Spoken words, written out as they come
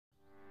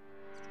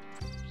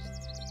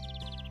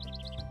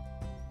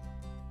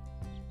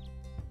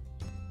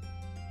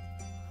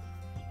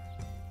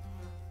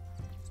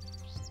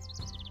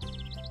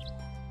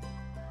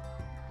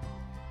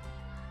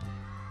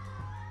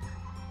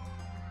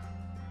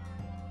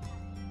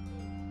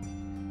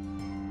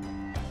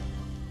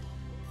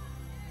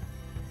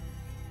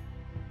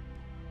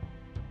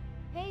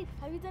Hey,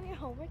 have you done your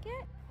homework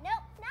yet?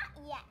 Nope, not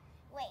yet.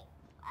 Wait,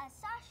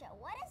 Sasha,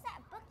 what is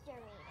that book you're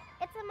reading?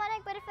 It's a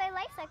Monarch Butterfly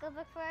Life Cycle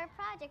book for our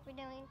project we're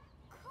doing.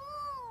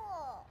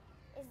 Cool!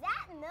 Is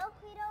that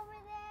milkweed over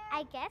there?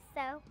 I guess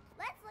so.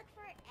 Let's look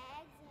for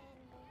eggs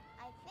and,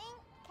 I think,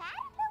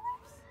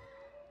 caterpillars?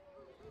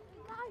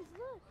 Guys,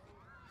 look.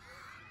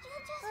 You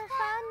just We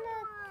found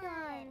found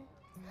one.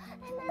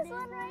 And there's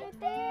one right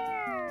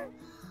there.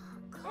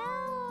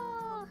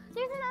 Oh,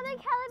 there's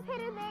another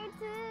calipator there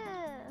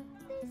too.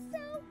 They're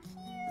so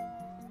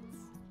cute.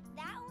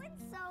 That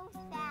one's so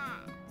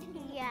fat.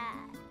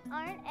 Yeah.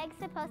 Aren't eggs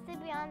supposed to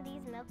be on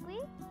these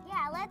milkweed?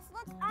 Yeah, let's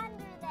look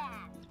under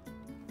them.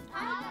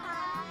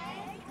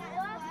 Hi, guys.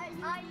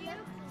 What are you?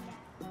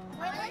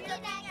 We're looking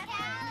at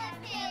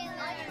caterpillars.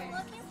 Are you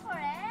looking for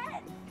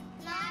eggs?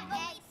 Not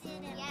eggs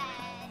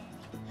yet.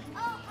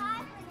 Oh,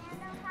 hi,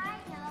 Fernando. Hi,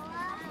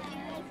 Noah.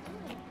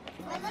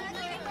 We're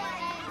looking for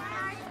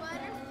eggs.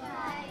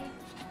 Butterflies.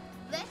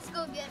 Let's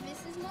go get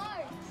Mrs.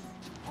 Marks.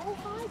 Oh,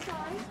 hi,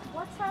 guys.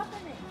 What's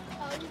happening?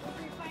 Oh,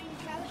 we're finding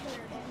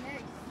caterpillars and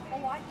eggs.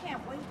 Oh, I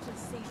can't wait to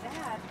see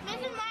that.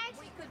 Mrs. Marks,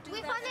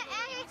 we found the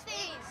egg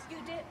phase. You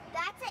did?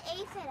 That's an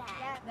aphid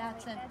egg.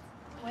 That's an,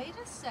 wait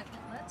a second,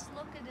 let's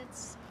look at it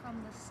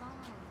from the side.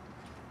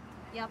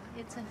 Yep,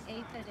 it's an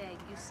aphid egg.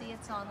 You see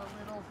it's on a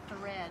little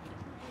thread.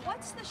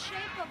 What's the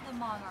shape of the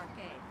monarch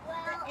egg?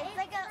 Well, it's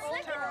like an oval.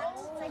 It's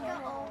like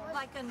an oval.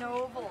 Like an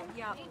oval,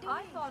 yeah.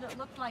 I thought it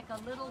looked like a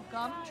little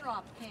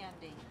gumdrop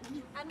candy.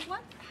 And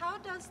how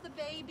does the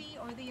baby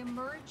or the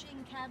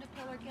emerging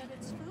caterpillar get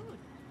its food?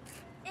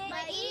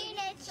 By eating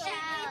its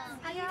shell.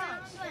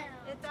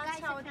 That's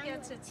how it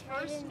gets its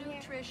first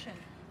nutrition.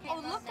 Oh,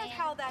 look at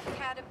how that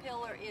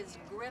caterpillar is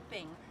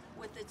gripping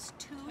with its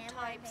two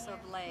types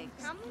of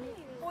legs.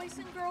 Boys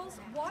and girls,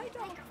 why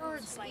don't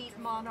birds eat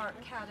monarch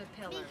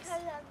caterpillars?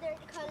 Because of their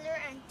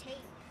color and taste.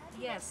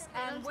 Yes,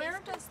 and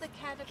where does the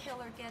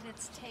caterpillar get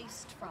its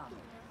taste from?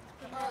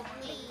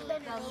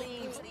 The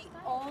leaves. The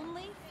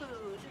only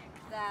food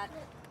that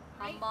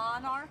a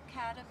monarch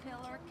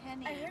caterpillar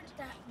can eat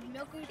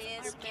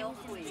is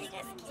milkweed.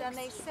 And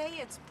they say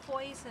it's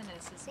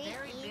poisonous. It's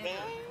very bitter.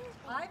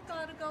 I've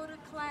got to go to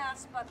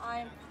class, but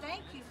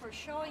thank you for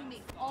showing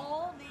me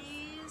all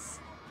these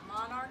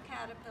monarch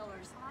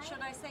caterpillars.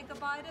 Should I say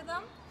goodbye to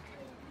them?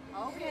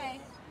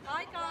 Okay.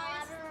 Bye,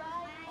 guys.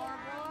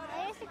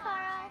 Hey,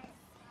 Sakara.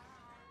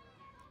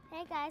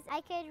 Hey guys,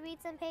 I could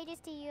read some pages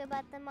to you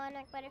about the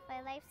Monarch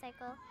Butterfly Life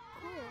Cycle.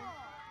 Cool.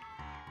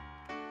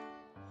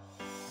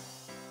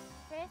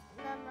 First,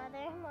 the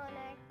mother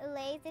monarch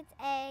lays its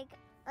egg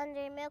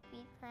under a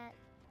milkweed plant,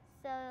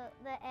 so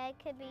the egg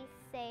could be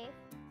safe.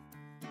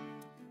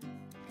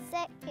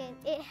 Second,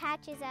 it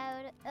hatches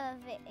out of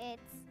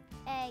its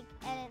egg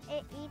and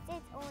it eats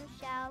its own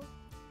shell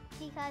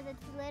because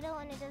it's little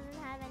and it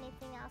doesn't have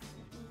anything else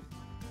to eat.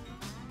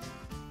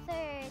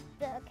 Third,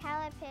 the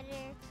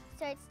caterpillar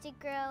starts to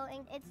grow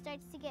and it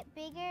starts to get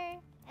bigger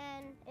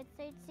and it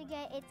starts to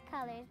get its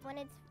colors. When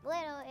it's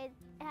little, it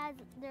has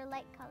their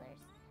light colors.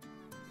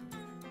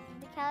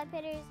 The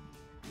caterpillars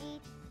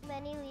eat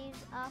many leaves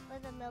off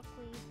of the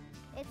milkweed.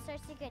 It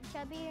starts to get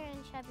chubbier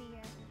and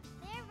chubbier.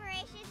 They're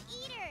voracious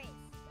eaters.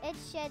 It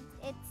sheds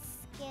its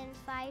skin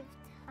 5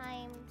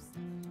 times.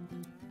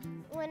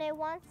 When it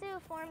wants to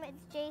form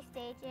its J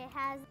stage, it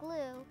has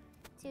glue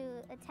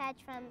to attach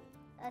from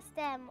a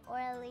stem or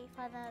a leaf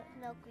of the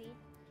milkweed,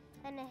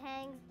 and it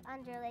hangs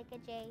under like a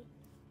J.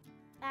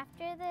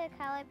 After the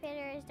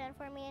caterpillar is done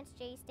forming its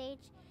J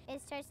stage,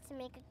 it starts to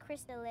make a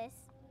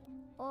chrysalis,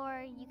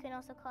 or you can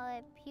also call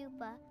it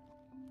pupa.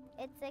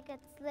 It's like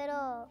its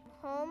little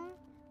home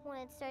when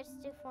it starts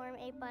to form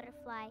a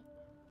butterfly.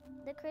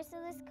 The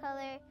chrysalis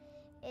color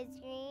is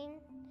green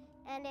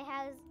and it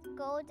has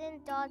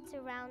golden dots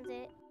around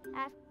it.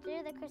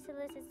 After the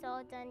chrysalis is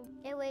all done,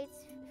 it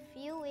waits a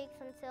few weeks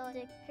until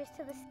the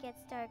chrysalis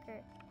gets darker.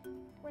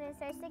 When it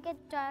starts to get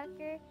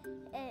darker,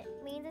 it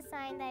means a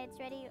sign that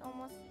it's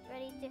almost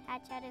ready to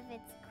hatch out of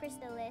its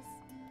chrysalis.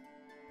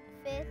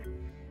 Fifth,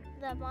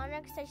 the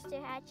monarch starts to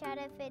hatch out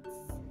of its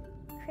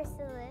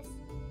chrysalis,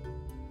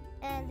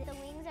 and the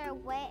wings are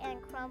wet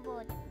and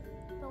crumbled.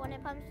 But when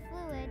it pumps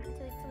fluid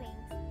to its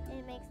wings,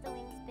 it makes the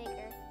wings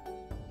bigger.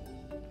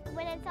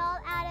 When it's all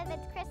out of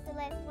its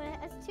chrysalis, when it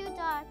has 2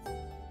 dots,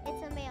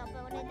 it's a male.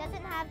 But when it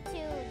doesn't have 2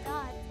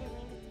 dots, it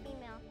means it's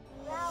female.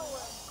 That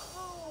was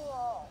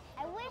cool.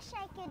 I wish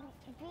I could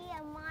be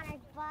a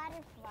monarch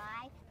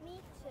butterfly. Me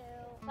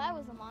too. If I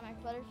was a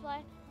monarch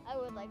butterfly, I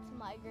would like to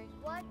migrate.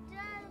 What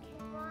does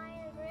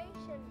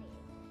migration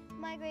mean?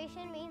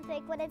 Migration means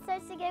like when it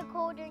starts to get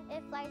colder,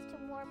 it flies to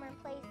warmer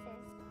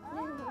places.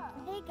 Oh.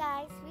 Hey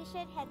guys, we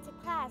should head to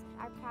class.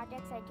 Our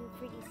projects are due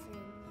pretty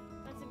soon.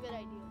 That's a good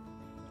idea.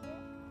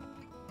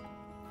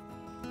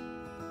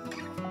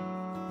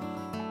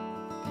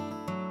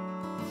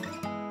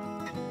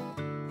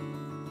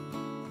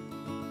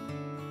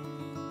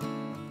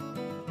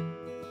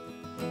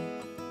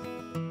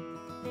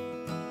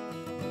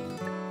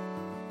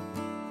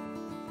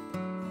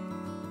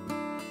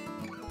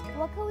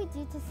 What can we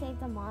do to save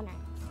the monarchs?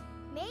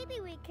 Maybe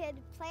maybe we could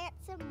plant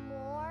some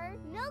more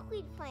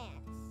milkweed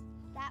plants.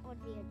 That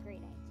would be a great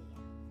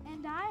idea.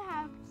 And I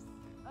have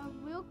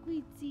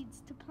milkweed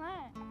seeds to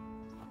plant.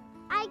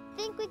 I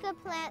think we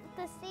could plant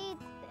the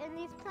seeds in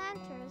these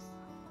planters.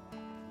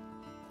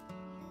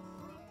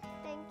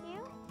 Thank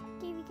you.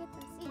 Can you get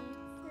some seeds,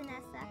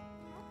 Vanessa?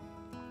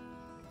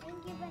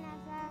 Thank you,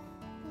 Vanessa.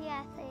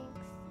 Yeah, thanks.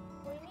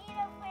 We need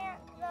to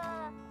plant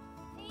the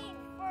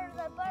seeds for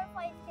the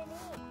butterflies can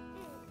eat.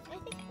 I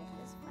think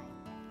this is fine.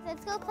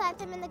 Let's go plant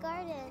them in the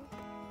garden.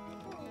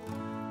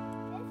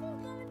 This is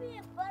going to be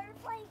a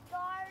butterfly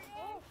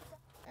garden.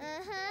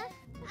 Uh-huh.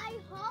 I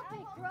hope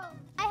it grows.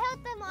 I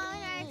hope the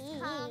monarchs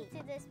come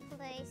to this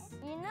place.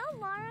 You know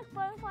monarch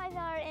butterflies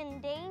are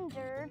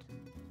endangered.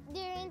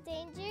 They're in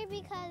danger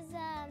because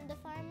the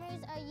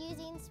farmers are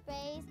using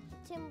sprays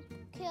to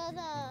kill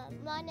the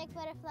monarch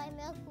butterfly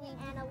milkweed.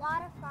 And a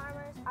lot of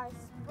farmers are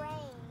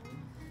spraying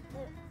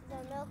the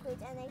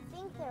milkweeds, and they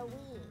think they're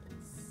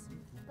weeds.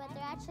 But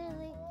they're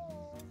actually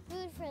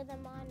food for the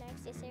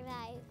monarchs to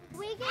survive.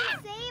 We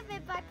can save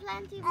it by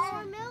planting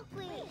more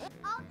milkweed.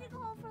 I'll dig a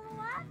hole for the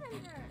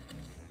lavender.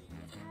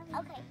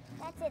 Okay,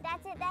 that's it. I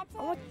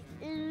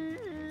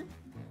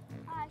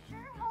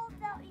sure hope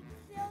that we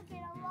still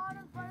get a lot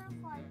of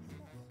butterflies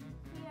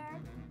here.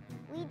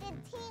 We did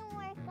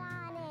teamwork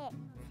on it.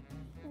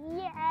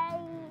 Yay!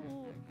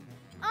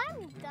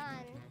 I'm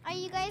done. Are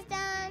you guys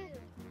done?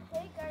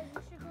 Hey guys,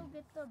 we should go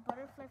get the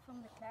butterfly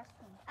from the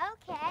classroom.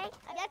 Okay,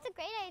 that's a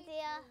great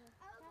idea.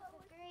 That's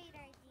a great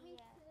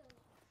idea.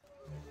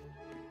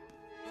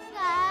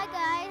 Guys,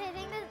 I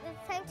think that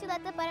it's time to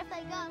let the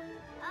butterfly go.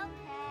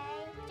 Okay.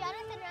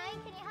 Jonathan, Ryan,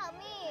 can you help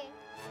me?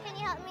 Can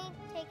you help me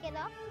take it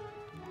off?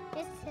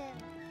 Just him.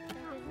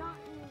 It's not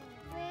me.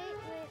 Wait.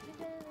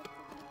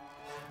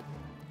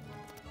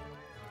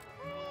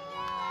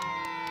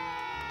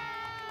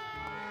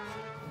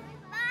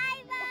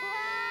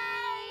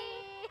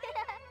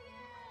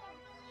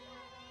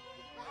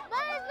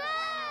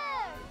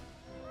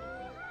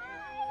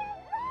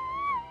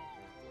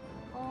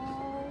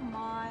 Oh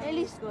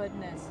my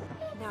goodness.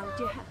 Now,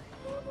 do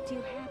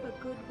you have a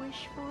good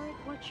wish for it?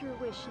 What's your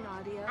wish,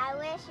 Nadia? I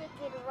wish it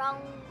could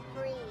roam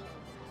free.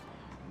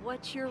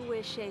 What's your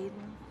wish,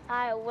 Aiden?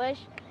 I wish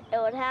it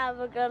would have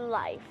a good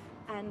life.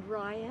 And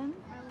Ryan?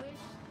 I wish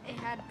it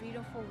had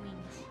beautiful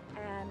wings.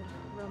 And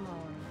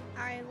Ramon?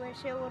 I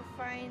wish it would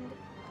find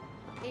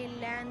a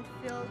land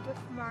filled with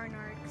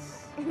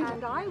monarchs.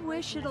 And I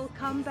wish it'll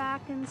come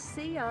back and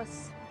see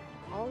us.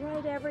 All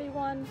right,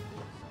 everyone.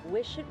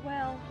 Wish it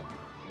well.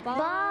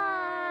 Bye!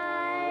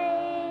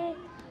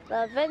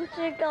 The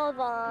adventure goes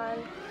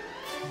on.